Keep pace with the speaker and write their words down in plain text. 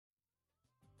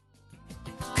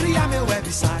meu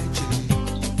website.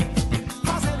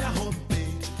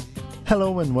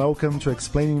 Hello and welcome to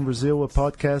Explaining Brazil, a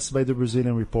podcast by the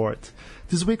Brazilian Report.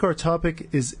 This week our topic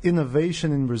is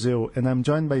innovation in Brazil, and I'm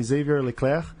joined by Xavier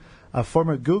Leclerc, a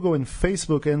former Google and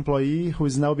Facebook employee who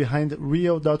is now behind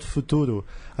Rio.Futuro,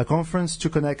 a conference to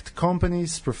connect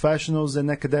companies, professionals,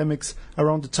 and academics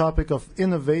around the topic of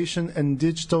innovation and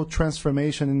digital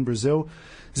transformation in Brazil.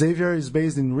 Xavier is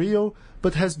based in Rio,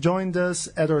 but has joined us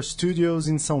at our studios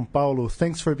in São Paulo.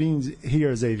 Thanks for being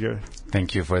here, Xavier.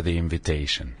 Thank you for the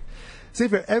invitation.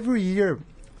 Xavier, every year,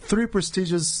 three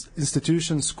prestigious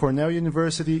institutions, Cornell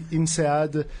University,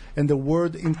 INSEAD, and the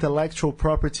World Intellectual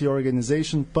Property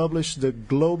Organization, publish the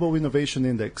Global Innovation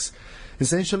Index.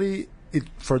 Essentially,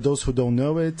 for those who don't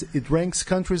know it ranks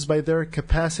countries by their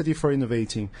capacity for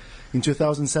innovating. In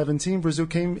 2017, Brazil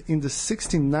came in the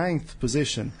 69th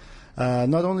position,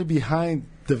 not only behind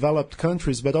developed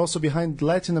countries, but also behind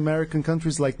Latin American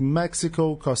countries like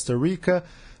Mexico, Costa Rica,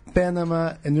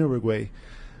 Panama, and Uruguay.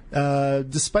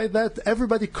 Despite that,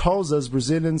 everybody calls us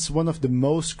Brazilians one of the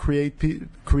most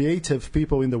creative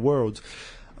people in the world.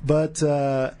 But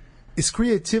is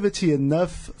creativity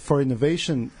enough for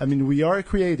innovation? I mean, we are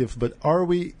creative, but are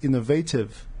we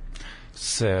innovative?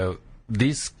 So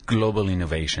this Global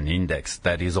Innovation Index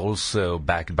that is also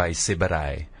backed by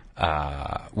Sebrae,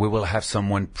 we will have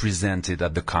someone presented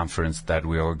at the conference that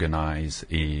we organize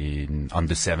on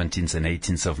the 17th and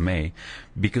 18th of May,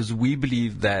 because we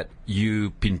believe that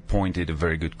you pinpointed a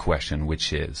very good question,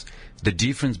 which is the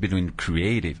difference between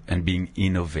creative and being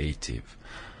innovative.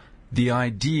 The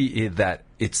idea is that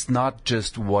it's not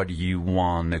just what you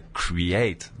want to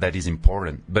create that is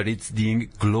important, but it's the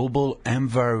global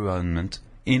environment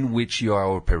in which you are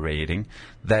operating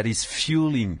that is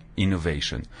fueling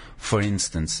innovation. For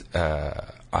instance,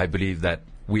 I believe that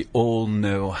we all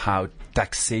know how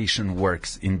taxation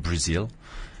works in Brazil,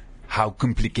 how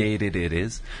complicated it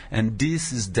is, and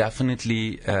this is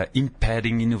definitely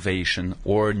impeding innovation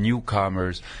or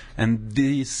newcomers. And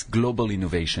this Global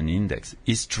Innovation Index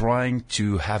is trying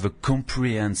to have a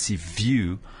comprehensive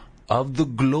view of the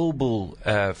global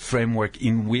framework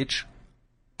in which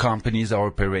companies are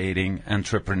operating,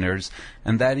 entrepreneurs,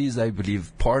 and that is, I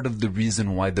believe, part of the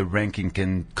reason why the ranking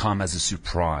can come as a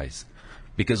surprise.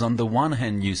 Because on the one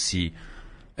hand, you see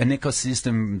an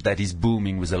ecosystem that is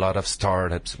booming with a lot of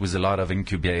startups, with a lot of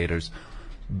incubators,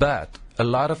 but a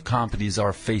lot of companies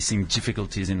are facing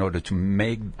difficulties in order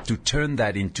to turn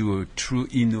that into a true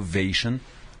innovation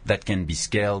that can be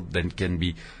scaled, that can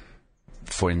be,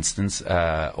 for instance,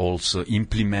 also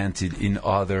implemented in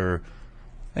other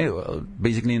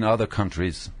basically in other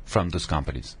countries from those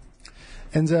companies.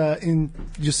 And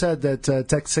you said that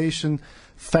taxation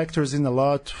factors in a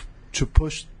lot to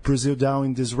push Brazil down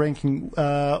in this ranking.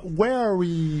 Where are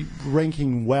we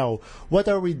ranking well? What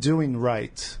are we doing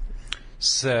right?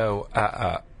 So,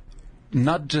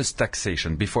 not just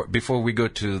taxation. Before we go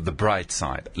to the bright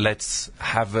side, let's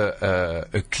have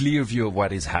a clear view of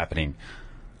what is happening.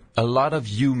 A lot of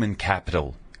human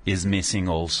capital is missing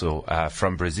also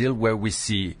from Brazil, where we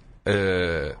see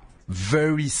a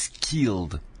very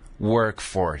skilled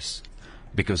workforce.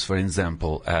 Because, for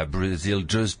example, Brazil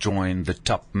just joined the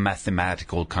top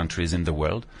mathematical countries in the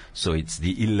world. So it's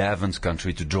the 11th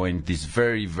country to join this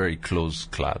very, very close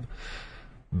club.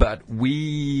 But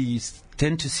we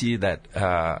tend to see that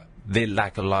they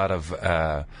lack a lot of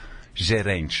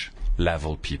gerente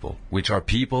level people, which are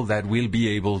people that will be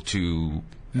able to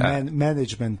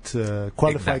management,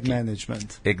 qualified exactly.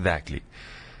 management. Exactly.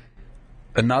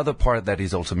 Another part that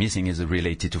is also missing is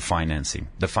related to financing.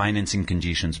 The financing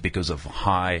conditions, because of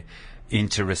high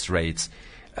interest rates,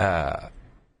 for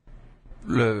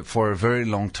a very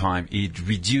long time, it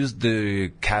reduced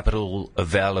the capital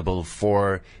available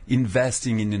for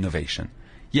investing in innovation.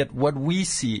 Yet what we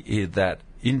see is that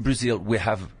in Brazil, we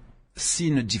have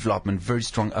seen a development very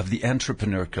strong of the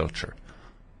entrepreneur culture.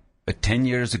 10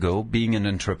 years ago, being an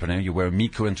entrepreneur, you were a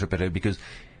micro-entrepreneur because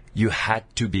you had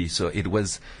to be, so it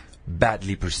was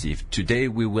badly perceived. Today,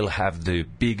 we will have the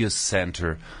biggest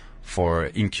center for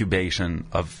incubation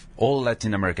of all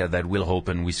Latin America that will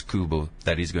open with Cubo,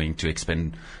 that is going to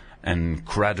expand and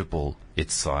quadruple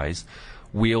its size.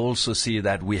 We also see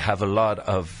that we have a lot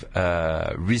of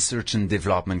research and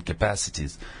development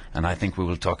capacities, and I think we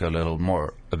will talk a little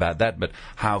more about that, but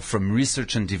how from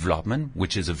research and development,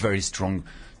 which is a very strong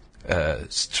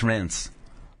strength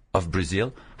of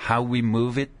Brazil, how we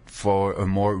move it for a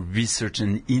more research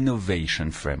and innovation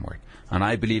framework. And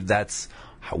I believe that's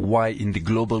why in the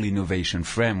global innovation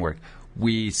framework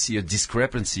we see a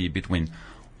discrepancy between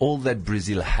all that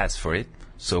Brazil has for it.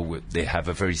 So they have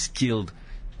a very skilled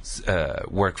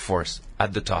workforce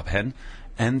at the top end,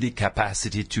 and the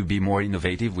capacity to be more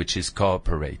innovative, which is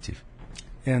cooperative.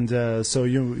 And so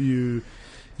you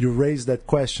raised that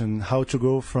question, how to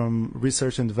go from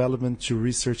research and development to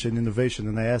research and innovation.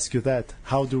 And I ask you that.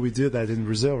 How do we do that in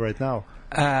Brazil right now?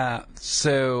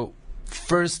 So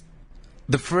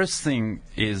the first thing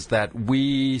is that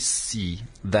we see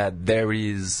that there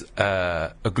is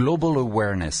a global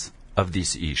awareness of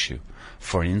this issue.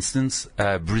 For instance,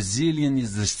 Brazilian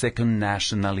is the second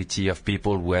nationality of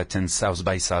people who attend South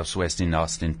by Southwest in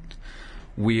Austin.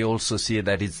 We also see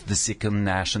that it's the second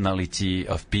nationality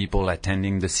of people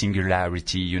attending the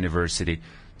Singularity University.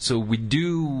 So we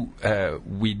do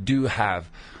have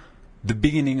the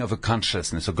beginning of a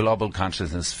consciousness, a global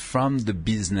consciousness from the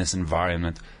business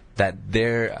environment that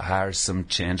there are some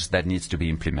change that needs to be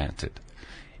implemented.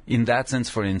 In that sense,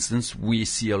 for instance, we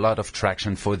see a lot of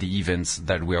traction for the events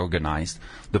that we organized,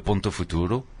 the Ponto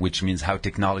Futuro, which means how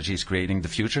technology is creating the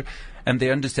future, and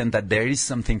they understand that there is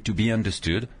something to be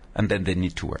understood, and then they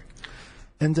need to work.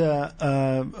 And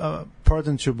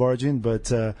pardon to barge in,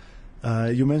 but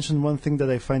you mentioned one thing that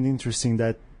I find interesting,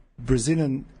 that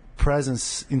Brazilian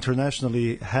presence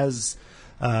internationally has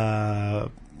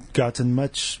gotten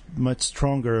much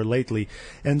stronger lately.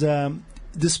 And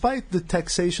despite the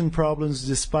taxation problems,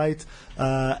 despite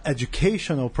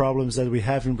educational problems that we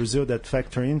have in Brazil that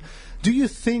factor in, do you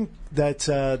think that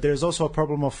there's also a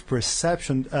problem of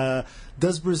perception?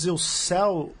 Does Brazil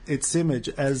sell its image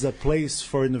as a place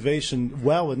for innovation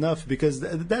well enough? Because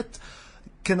that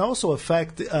can also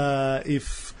affect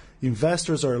if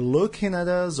investors are looking at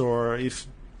us, or if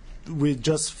we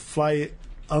just fly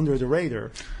under the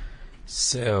radar.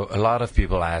 So a lot of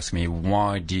people ask me,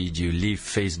 why did you leave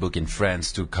Facebook in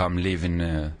France to come live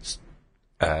in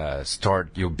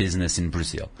start your business in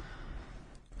Brazil?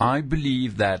 I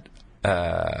believe that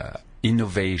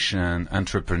innovation,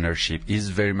 entrepreneurship is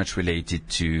very much related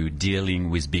to dealing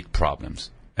with big problems.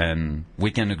 And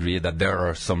we can agree that there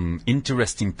are some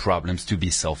interesting problems to be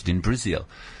solved in Brazil.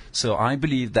 So I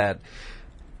believe that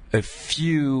a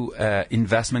few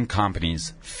investment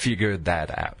companies figured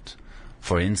that out.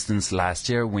 For instance, last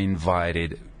year we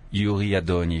invited Yuri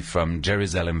Adoni from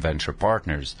Jerusalem Venture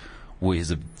Partners, who is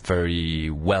a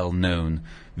very well-known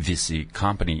VC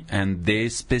company, and they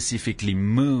specifically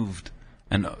moved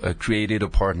and created a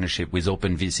partnership with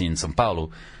OpenVC in São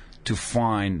Paulo to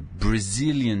find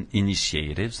Brazilian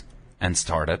initiatives and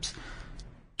startups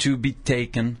to be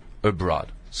taken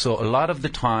abroad. So a lot of the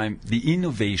time, the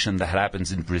innovation that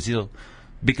happens in Brazil,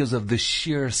 because of the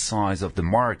sheer size of the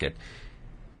market,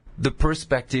 the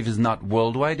perspective is not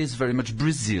worldwide, it's very much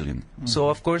Brazilian. Mm-hmm. So,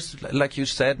 of course, like you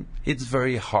said, it's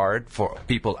very hard for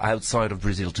people outside of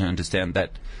Brazil to understand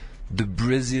that the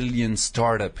Brazilian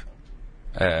startup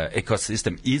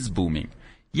ecosystem is booming.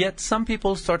 Yet some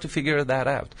people start to figure that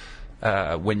out.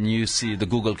 When you see the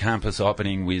Google campus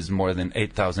opening with more than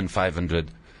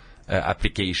 8,500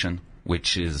 applications,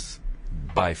 which is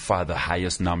by far the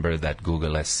highest number that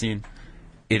Google has seen,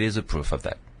 it is a proof of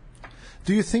that.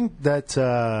 Do you think that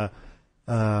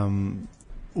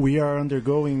we are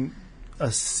undergoing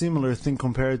a similar thing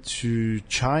compared to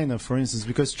China, for instance?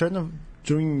 Because China,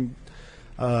 during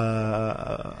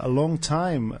a long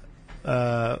time,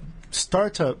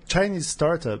 Chinese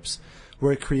startups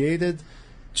were created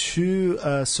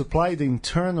to supply the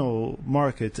internal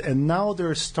market, and now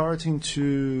they're starting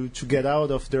to get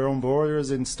out of their own borders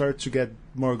and start to get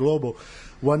more global.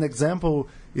 One example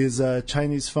is a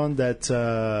Chinese fund that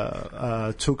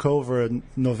took over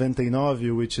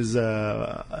 99, which is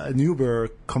an Uber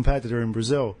competitor in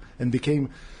Brazil, and became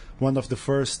one of the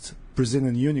first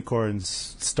Brazilian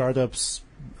unicorns, startups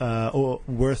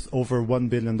worth over $1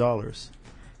 billion.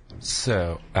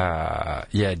 So,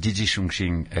 Digi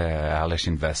Chuxing Alice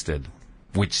invested,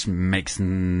 which makes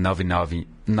Novi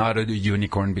not a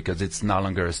unicorn because it's no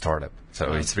longer a startup.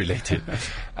 So it's related.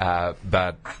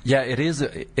 But yeah, it's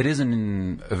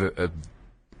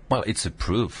a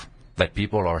proof that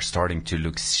people are starting to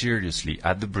look seriously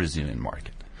at the Brazilian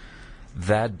market.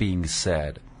 That being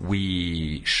said,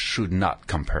 we should not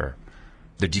compare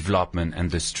the development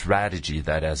and the strategy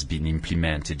that has been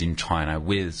implemented in China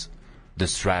with the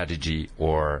strategy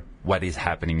or what is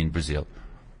happening in Brazil.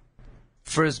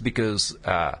 First, because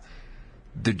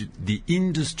the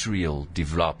industrial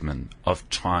development of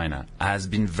China has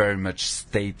been very much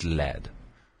state-led,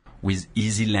 with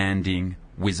easy landing,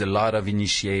 with a lot of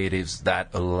initiatives that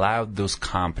allowed those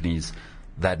companies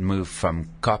that move from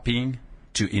copying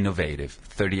to innovative.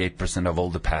 38% of all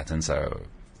the patents are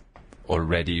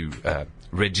already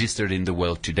registered in the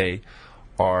world today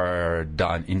are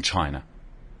done in China,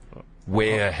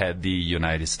 way ahead the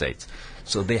United States.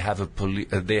 So they have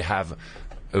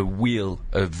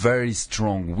a very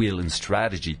strong will and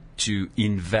strategy to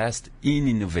invest in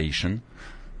innovation,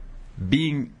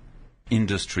 being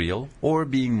industrial or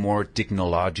being more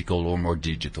technological or more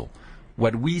digital.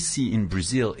 What we see in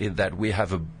Brazil is that we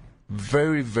have a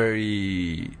very,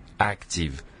 very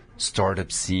active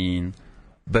startup scene,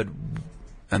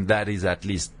 and that is at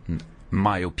least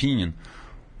my opinion,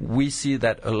 we see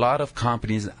that a lot of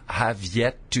companies have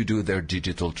yet to do their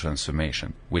digital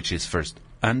transformation, which is first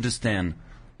understand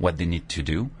what they need to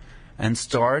do and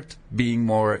start being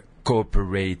more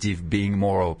cooperative, being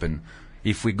more open.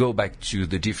 If we go back to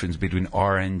the difference between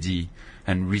R&D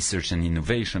and research and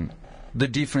innovation, the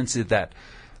difference is that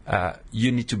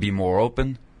you need to be more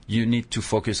open. You need to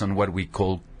focus on what we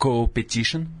call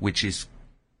co-petition, which is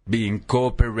being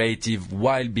cooperative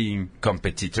while being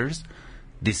competitors.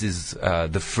 This is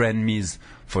the frenemies,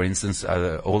 for instance,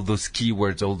 all those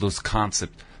keywords, all those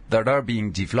concepts that are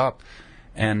being developed.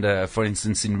 And for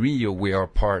instance, in Rio, we are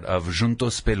part of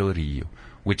Juntos pelo Rio,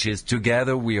 which is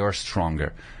together we are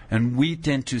stronger. And we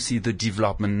tend to see the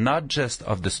development not just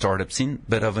of the startup scene,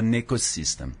 but of an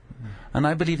ecosystem. And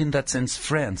I believe in that sense,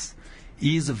 France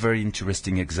is a very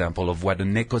interesting example of what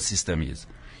an ecosystem is.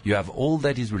 You have all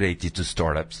that is related to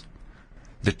startups,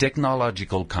 the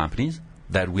technological companies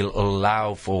that will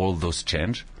allow for all those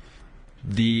change,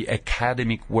 the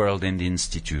academic world and the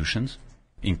institutions,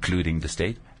 including the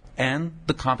state, and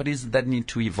the companies that need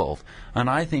to evolve. And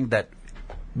I think that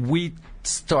we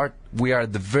are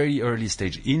at the very early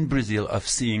stage in Brazil of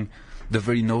seeing the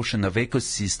very notion of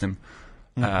ecosystem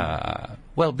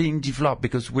being developed,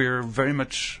 because we're very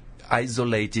much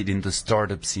isolated in the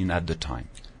startup scene at the time.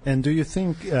 And do you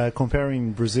think,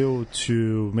 comparing Brazil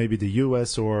to maybe the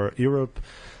US or Europe,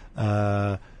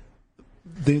 the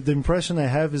impression I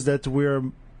have is that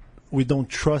we don't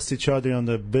trust each other on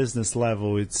the business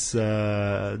level. It's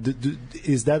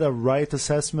is that a right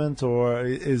assessment, or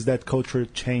is that culture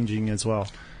changing as well?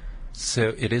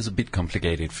 So it is a bit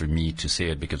complicated for me to say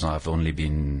it, because I've only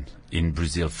been in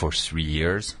Brazil for 3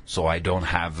 years, so I don't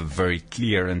have a very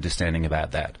clear understanding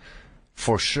about that.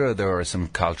 For sure, there are some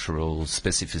cultural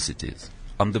specificities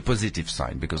on the positive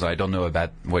side, because I don't know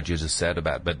about what you just said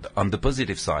about, but on the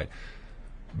positive side,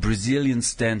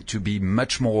 Brazilians tend to be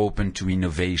much more open to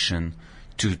innovation,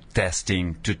 to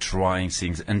testing, to trying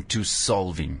things, and to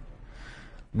solving,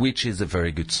 which is a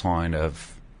very good sign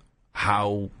of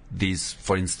how this,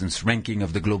 for instance, ranking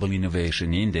of the Global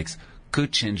Innovation Index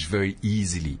could change very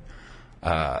easily.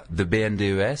 The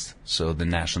BNDES, so the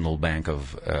National Bank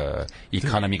of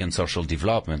Economic and Social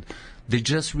Development, they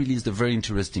just released a very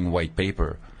interesting white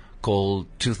paper called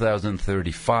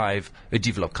 2035, a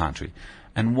developed country.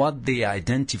 And what they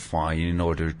identify in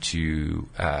order to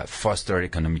foster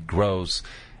economic growth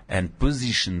and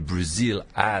position Brazil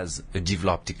as a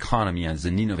developed economy, as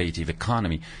an innovative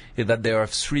economy, is that there are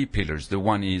 3 pillars. The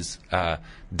one is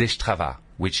Destravar,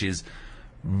 which is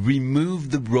remove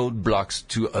the roadblocks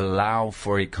to allow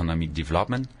for economic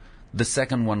development. The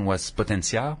second one was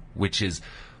Potencial, which is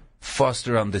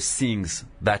foster on the things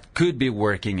that could be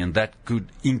working and that could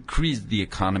increase the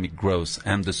economic growth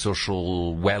and the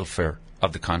social welfare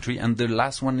of the country. And the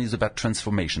last one is about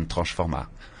transformation, Transformar.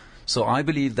 So I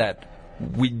believe that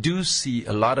we do see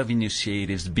a lot of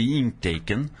initiatives being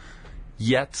taken,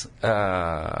 yet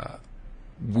I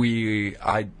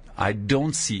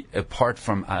don't see, apart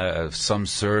from some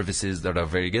services that are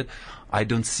very good, I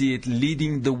don't see it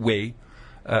leading the way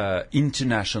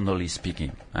internationally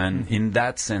speaking. And in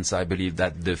that sense, I believe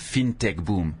that the fintech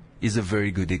boom is a very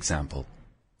good example.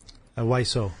 Why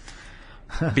so?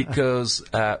 Because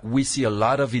we see a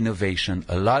lot of innovation,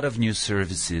 a lot of new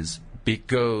services,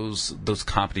 because those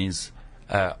companies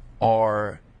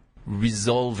are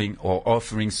resolving or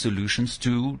offering solutions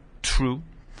to true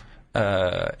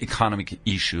economic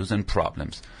issues and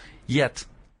problems. Yet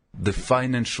the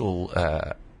financial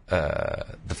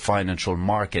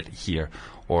market here,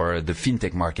 or the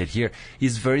fintech market here,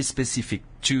 is very specific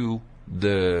to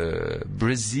the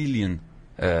Brazilian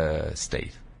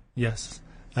state. Yes.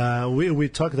 We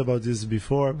talked about this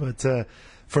before, but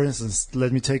for instance,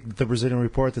 let me take the Brazilian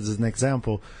Report as an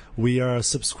example. We are a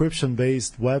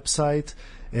subscription-based website,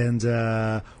 and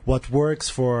what works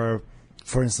for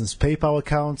instance, PayPal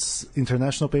accounts,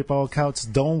 international PayPal accounts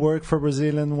don't work for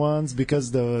Brazilian ones,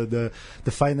 because the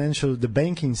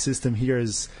banking system here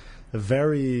is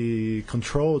very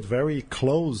controlled, very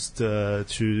closed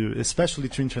especially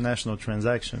to international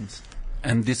transactions.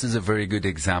 And this is a very good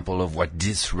example of what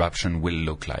disruption will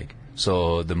look like.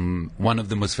 So one of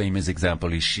the most famous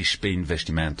examples is XP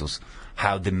Investimentos,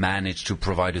 how they managed to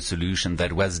provide a solution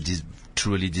that was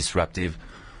truly disruptive,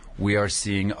 We are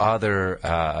seeing other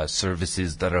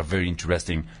services that are very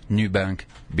interesting. Nubank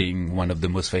being one of the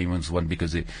most famous one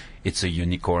because it's a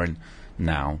unicorn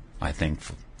now, I think,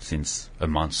 since a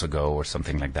month ago or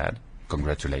something like that.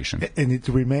 Congratulations. And it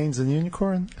remains a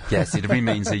unicorn? Yes, it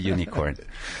remains a unicorn.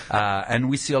 And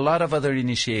we see a lot of other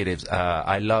initiatives.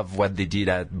 I love what they did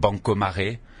at Banco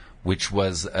Marais, which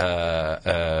was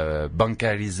a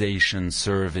bancarization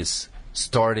service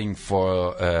starting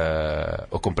for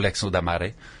O Complexo da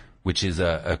Maré, which is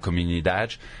a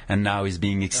comunidade, and now is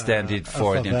being extended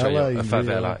for the entire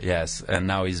favela. Yes, and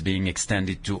now is being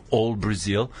extended to all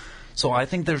Brazil. So I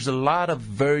think there's a lot of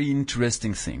very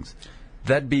interesting things.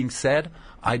 That being said,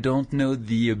 I don't know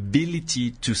the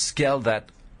ability to scale that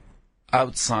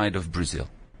outside of Brazil.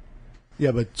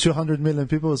 Yeah, but 200 million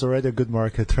people is already a good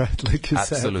market, right? Like you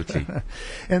Absolutely. said.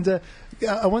 And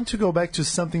I want to go back to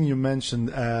something you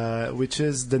mentioned, which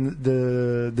is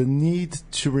the need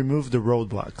to remove the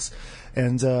roadblocks.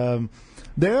 And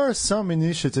there are some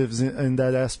initiatives in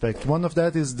that aspect. One of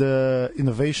that is the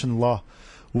innovation law,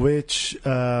 which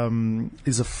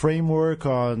is a framework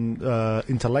on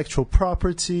intellectual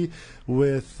property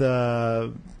with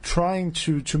trying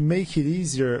to make it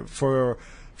easier for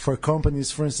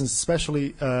companies, for instance,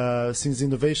 especially since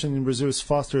innovation in Brazil is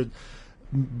fostered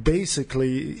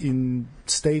basically in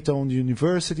state-owned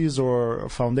universities or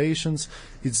foundations.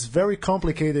 It's very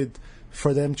complicated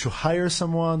for them to hire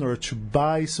someone or to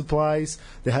buy supplies.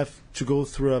 They have to go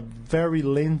through a very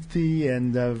lengthy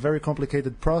and very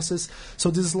complicated process. So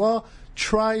this law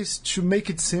tries to make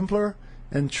it simpler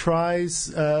and tries.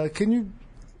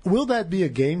 Will that be a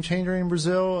game changer in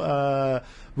Brazil?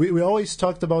 We always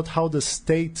talked about how the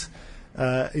state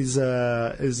is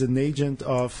an agent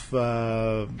of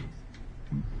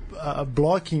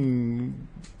blocking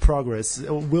progress.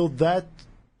 Will that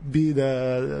be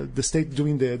the state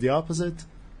doing the opposite?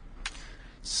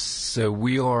 So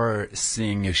we are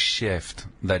seeing a shift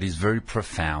that is very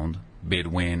profound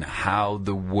between how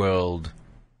the world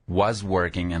was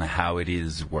working and how it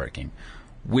is working.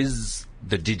 With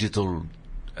the digital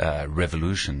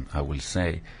revolution, I will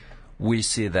say, we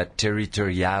see that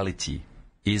territoriality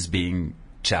is being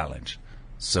challenged.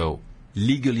 So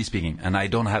legally speaking, and I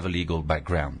don't have a legal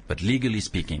background, but legally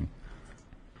speaking,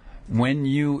 when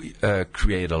you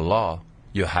create a law,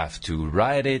 you have to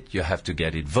write it, you have to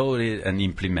get it voted and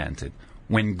implemented.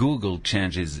 When Google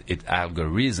changes its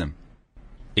algorithm,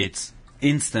 it's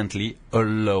instantly a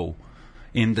law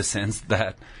in the sense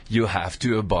that you have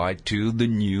to abide to the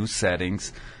new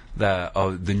settings,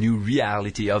 the new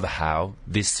reality of how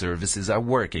these services are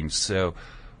working. So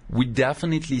we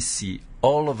definitely see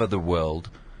all over the world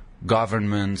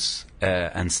governments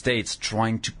and states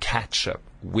trying to catch up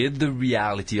with the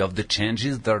reality of the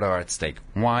changes that are at stake.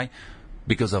 Why?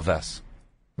 Because of us.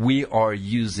 We are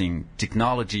using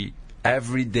technology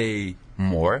every day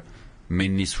more,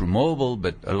 mainly through mobile,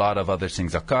 but a lot of other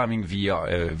things are coming,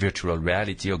 VR, virtual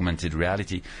reality, augmented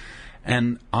reality.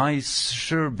 And I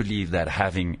sure believe that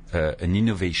having an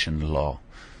innovation law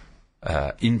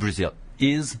in Brazil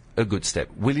is a good step.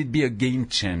 Will it be a game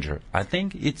changer? I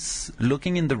think it's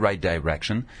looking in the right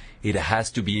direction. It has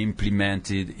to be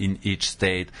implemented in each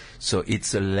state, so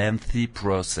it's a lengthy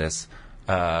process.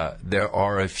 There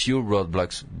are a few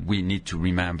roadblocks. We need to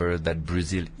remember that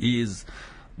Brazil is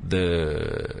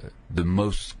the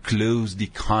most closed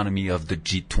economy of the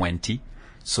G20.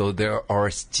 So there are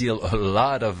still a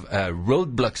lot of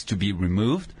roadblocks to be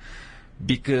removed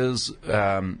because,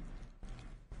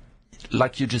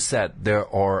 like you just said, there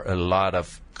are a lot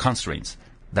of constraints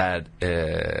that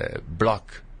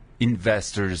block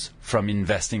investors from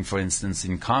investing, for instance,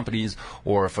 in companies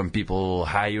or from people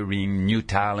hiring new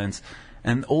talents.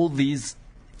 And all these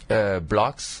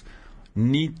blocks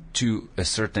need to a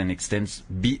certain extent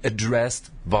be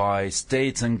addressed by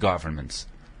states and governments.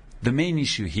 The main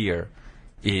issue here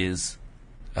is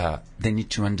they need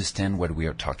to understand what we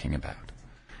are talking about.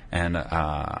 And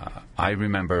I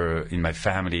remember in my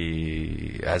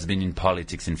family has been in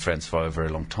politics in France for a very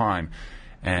long time,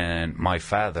 and my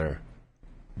father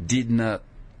did not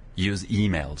use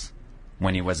emails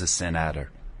when he was a senator.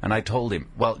 And I told him,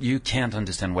 well, you can't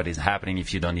understand what is happening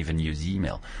if you don't even use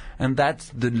email. And that's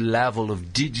the level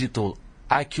of digital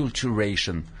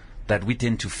acculturation that we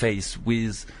tend to face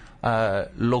with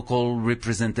local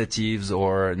representatives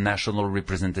or national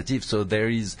representatives. So there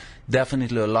is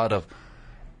definitely a lot of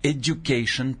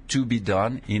education to be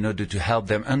done in order to help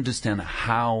them understand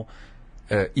how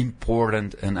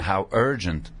important and how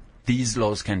urgent these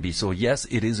laws can be. So yes,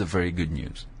 it is a very good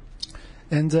news.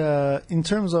 And in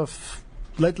terms of,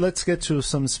 let's get to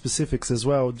some specifics as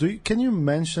well. Can you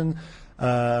mention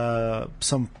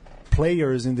some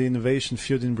players in the innovation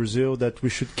field in Brazil that we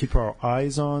should keep our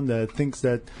eyes on, things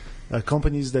that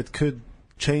companies that could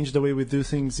change the way we do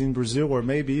things in Brazil, or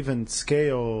maybe even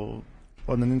scale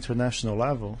on an international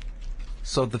level?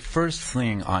 So the first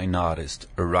thing I noticed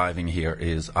arriving here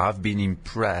is I've been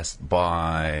impressed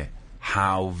by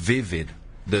how vivid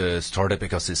the startup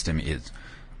ecosystem is.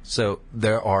 So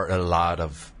there are a lot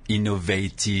of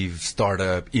innovative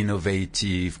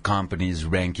companies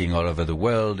ranking all over the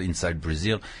world inside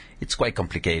Brazil. It's quite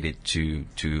complicated to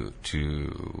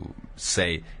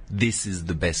say this is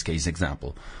the best case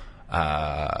example.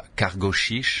 Cargo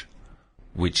X,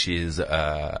 which is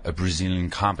a Brazilian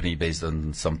company based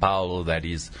in São Paulo that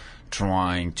is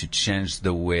trying to change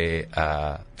the way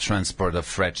transport of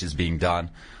freight is being done,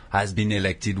 has been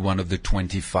elected one of the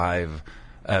 25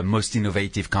 most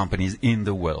innovative companies in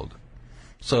the world.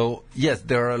 So, yes,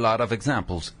 there are a lot of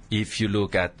examples. If you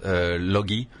look at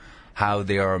Logi, how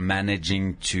they are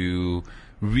managing to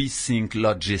rethink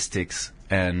logistics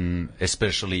and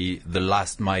especially the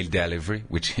last mile delivery,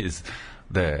 which is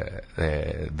the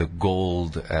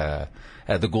gold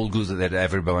goose that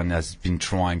everyone has been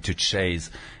trying to chase.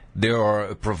 They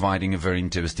are providing a very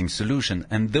interesting solution,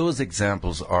 and those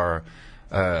examples are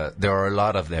there are a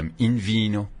lot of them.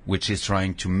 Invino, which is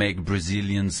trying to make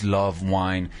Brazilians love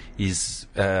wine, is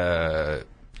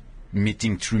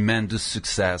meeting tremendous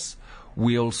success.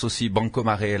 We also see Banco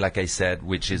Maré, like I said,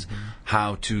 which is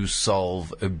how to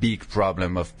solve a big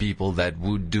problem of people that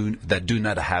do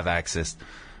not have access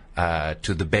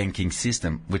to the banking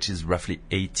system, which is roughly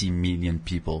 80 million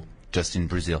people just in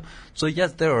Brazil. So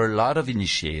yes, there are a lot of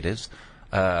initiatives.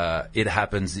 It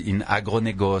happens in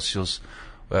agronegocios,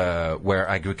 where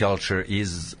agriculture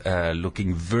is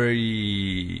looking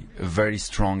very, very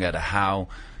strong at how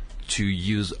to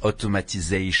use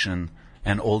automatization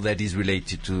and all that is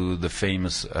related to the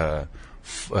famous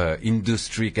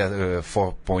Industry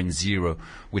 4.0,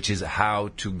 which is how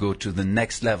to go to the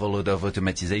next level of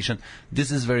automatization. This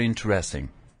is very interesting.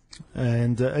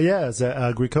 And yes,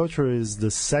 agriculture is the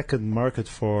second market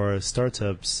for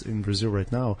startups in Brazil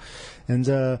right now. And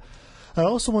I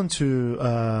also want to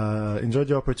enjoy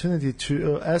the opportunity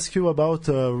to ask you about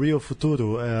Rio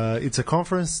Futuro. It's a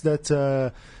conference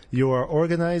that you are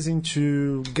organizing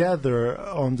to gather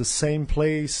on the same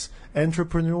place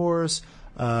entrepreneurs,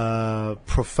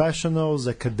 professionals,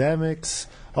 academics,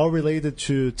 all related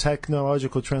to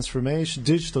technological transformation,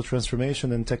 digital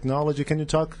transformation and technology. Can you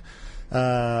talk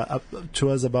to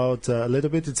us about a little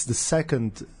bit? It's the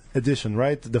second edition,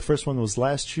 right? The first one was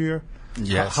last year.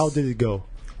 Yes. How did it go?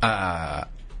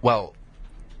 Well,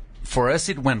 for us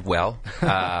it went well.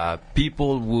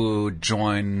 People who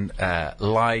joined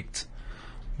liked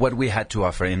what we had to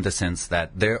offer, in the sense that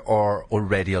there are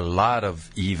already a lot of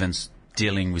events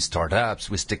dealing with startups,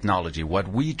 with technology. What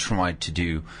we tried to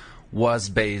do was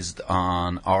based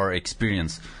on our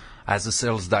experience. As a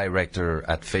sales director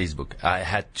at Facebook, I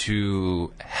had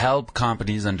to help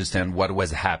companies understand what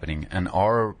was happening. And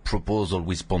our proposal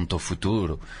with Ponto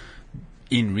Futuro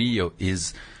in Rio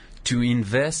is to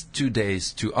invest 2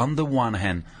 days to, on the one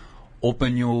hand,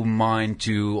 open your mind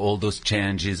to all those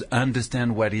changes,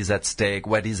 understand what is at stake,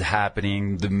 what is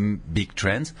happening, the big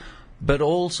trends, but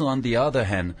also, on the other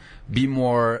hand, be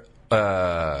more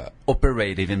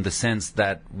operative, in the sense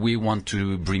that we want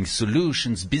to bring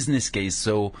solutions, business case.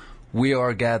 So we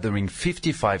are gathering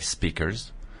 55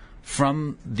 speakers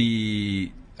from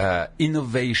the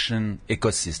innovation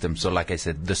ecosystem. So like I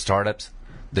said, the startups,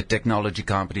 the technology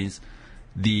companies,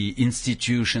 the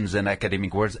institutions and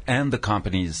academic worlds, and the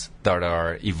companies that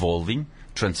are evolving,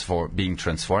 being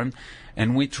transformed.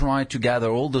 And we try to gather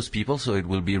all those people, so it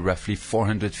will be roughly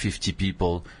 450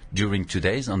 people during 2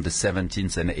 days, on the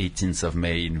 17th and 18th of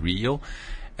May in Rio.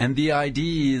 And the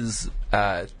idea is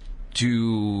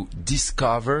to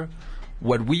discover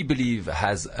what we believe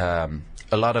has a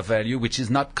lot of value, which is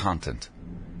not content.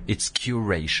 It's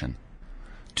curation.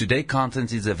 Today,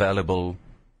 content is available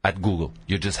at Google.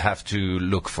 You just have to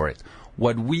look for it.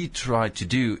 What we try to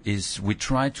do is we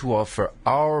try to offer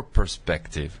our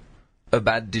perspective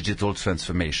about digital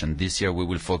transformation. This year we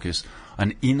will focus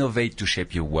on innovate to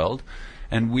shape your world,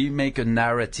 and we make a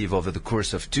narrative over the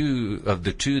course of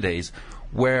the 2 days,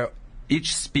 where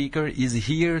each speaker is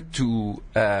here to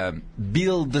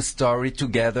build the story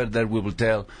together that we will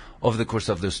tell over the course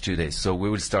of those 2 days. So we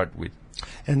will start with.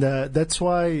 And that's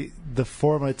why the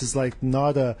format is like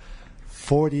not a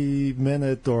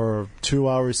 40-minute or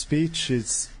 2-hour speech.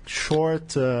 It's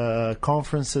short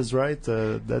conferences, right?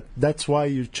 That's why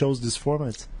you chose this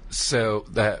format. So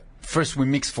first we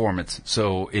mix formats.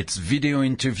 So it's video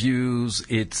interviews,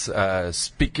 it's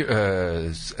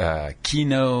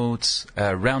keynotes,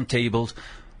 roundtables.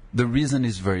 The reason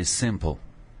is very simple.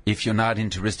 If you're not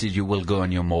interested, you will go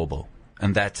on your mobile.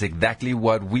 And that's exactly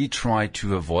what we try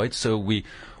to avoid. So we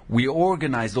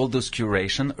organized all those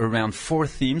curation around 4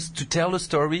 themes to tell a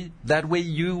story. That way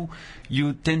you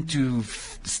tend to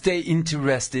stay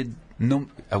interested,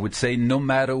 I would say, no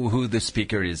matter who the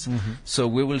speaker is. Mm-hmm. So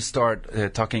we will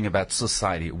start talking about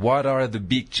society. What are the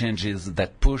big changes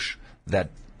that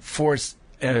force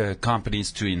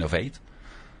companies to innovate?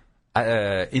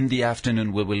 In the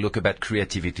afternoon, we will look about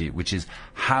creativity, which is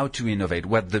how to innovate,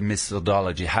 what the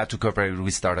methodology, how to cooperate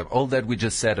with startup, all that we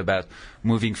just said about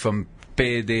moving from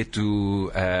P&D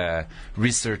to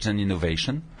research and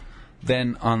innovation.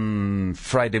 Then on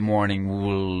Friday morning, we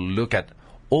will look at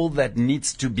all that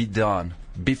needs to be done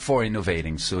before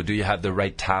innovating. So do you have the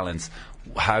right talents?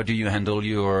 How do you handle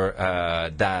your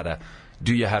data?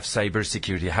 Do you have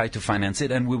cybersecurity? How to finance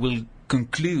it? And we will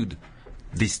conclude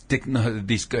this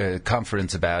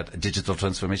conference about digital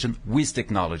transformation with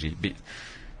technology,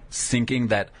 thinking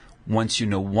that once you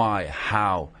know why,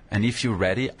 how, and if you're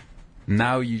ready,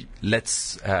 now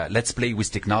let's play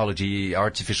with technology,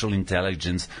 artificial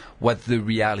intelligence, what the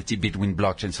reality between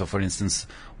blockchain. So, for instance,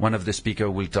 one of the speakers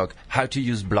will talk how to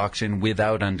use blockchain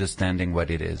without understanding what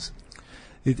it is.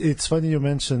 It's funny you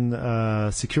mentioned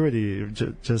security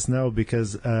just now,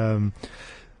 because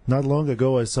not long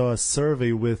ago, I saw a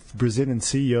survey with Brazilian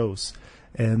CEOs,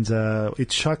 and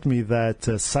it shocked me that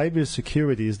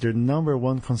cybersecurity is their number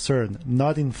one concern,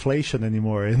 not inflation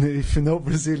anymore. And if you know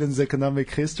Brazilians'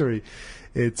 economic history,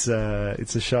 it's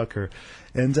a shocker.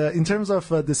 And in terms of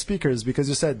the speakers, because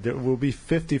you said there will be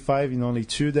 55 in only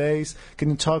 2 days, can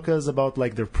you talk us about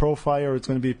like their profile? It's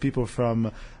going to be people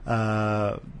from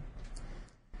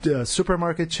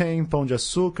supermarket chain, Pão de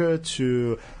Açúcar,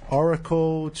 to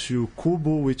Oracle, to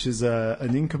Kubu, which is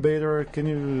an incubator. Can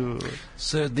you...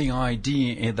 So the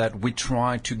idea is that we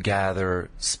try to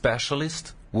gather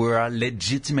specialists who are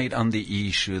legitimate on the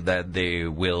issue that they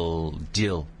will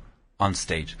deal on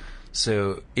stage.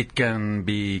 So it can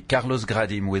be Carlos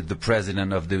Gradim, with the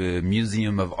president of the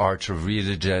Museum of Art of Rio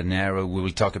de Janeiro. We will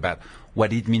talk about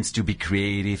what it means to be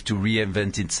creative, to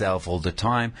reinvent itself all the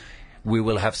time. We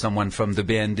will have someone from the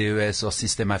BNDES or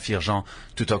Systema Firjan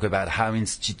to talk about how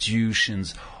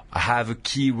institutions have a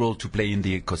key role to play in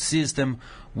the ecosystem.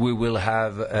 We will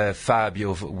have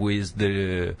Fabio, who is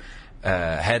the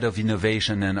head of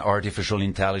innovation and artificial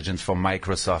intelligence for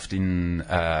Microsoft in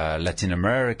Latin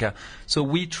America. So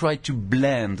we try to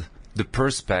blend the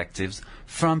perspectives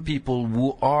from people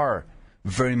who are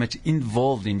very much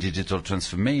involved in digital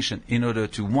transformation in order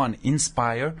to, one,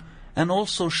 inspire, and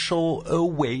also show a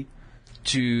way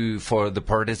for the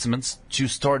participants to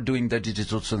start doing the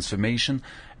digital transformation.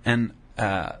 And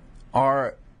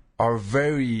our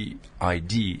very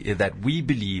idea is that we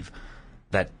believe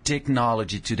that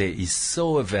technology today is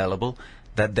so available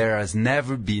that there has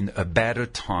never been a better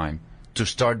time to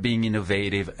start being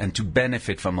innovative and to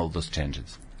benefit from all those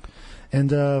changes. And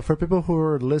for people who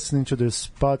are listening to this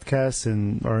podcast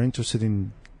and are interested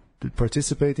in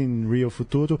participating in Rio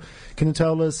Futuro, can you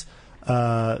tell us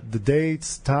the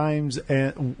dates, times,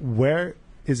 and where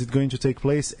is it going to take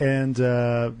place? And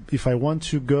if I want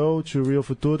to go to Rio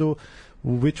Futuro,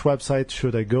 which website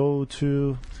should I go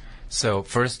to? So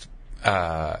first,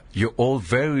 you're all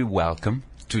very welcome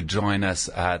to join us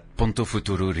at Ponto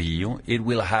Futuro Rio. It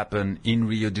will happen in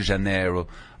Rio de Janeiro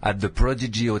at the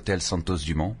Prodigy Hotel Santos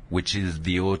Dumont, which is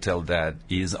the hotel that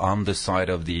is on the side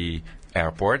of the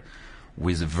airport,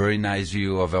 with a very nice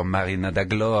view over Marina da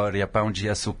Glória, Pão de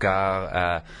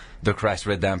Açúcar, the Christ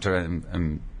Redemptor,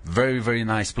 and very, very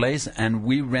nice place. And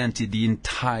we rented the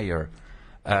entire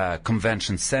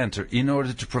convention center in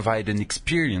order to provide an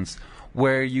experience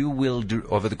where you will do,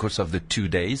 over the course of the 2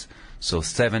 days, so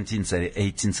 17th and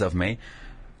 18th of May,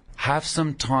 have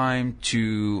some time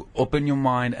to open your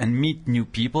mind and meet new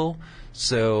people.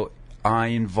 So I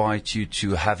invite you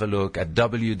to have a look at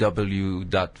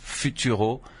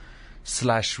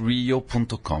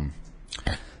www.futuro.rio.com.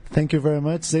 Thank you very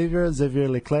much, Xavier. Xavier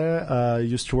Leclerc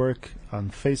used to work on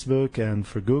Facebook and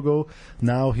for Google.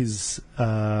 Now he's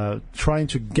trying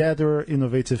to gather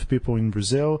innovative people in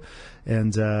Brazil.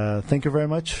 And thank you very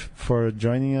much for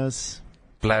joining us.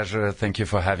 Pleasure. Thank you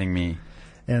for having me.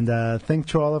 And thank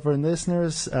to all of our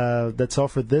listeners. That's all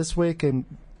for this week. And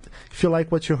if you like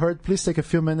what you heard, please take a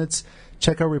few minutes.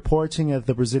 Check our reporting at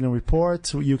the Brazilian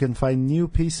Report. You can find new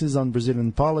pieces on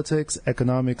Brazilian politics,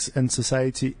 economics, and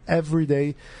society every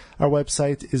day. Our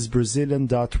website is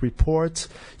Brazilian.report.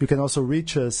 You can also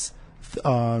reach us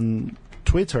on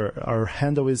Twitter. Our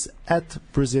handle is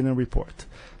 @Brazilian Report.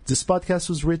 This podcast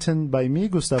was written by me,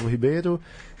 Gustavo Ribeiro.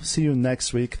 See you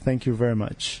next week. Thank you very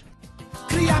much.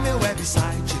 criar meu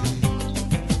website.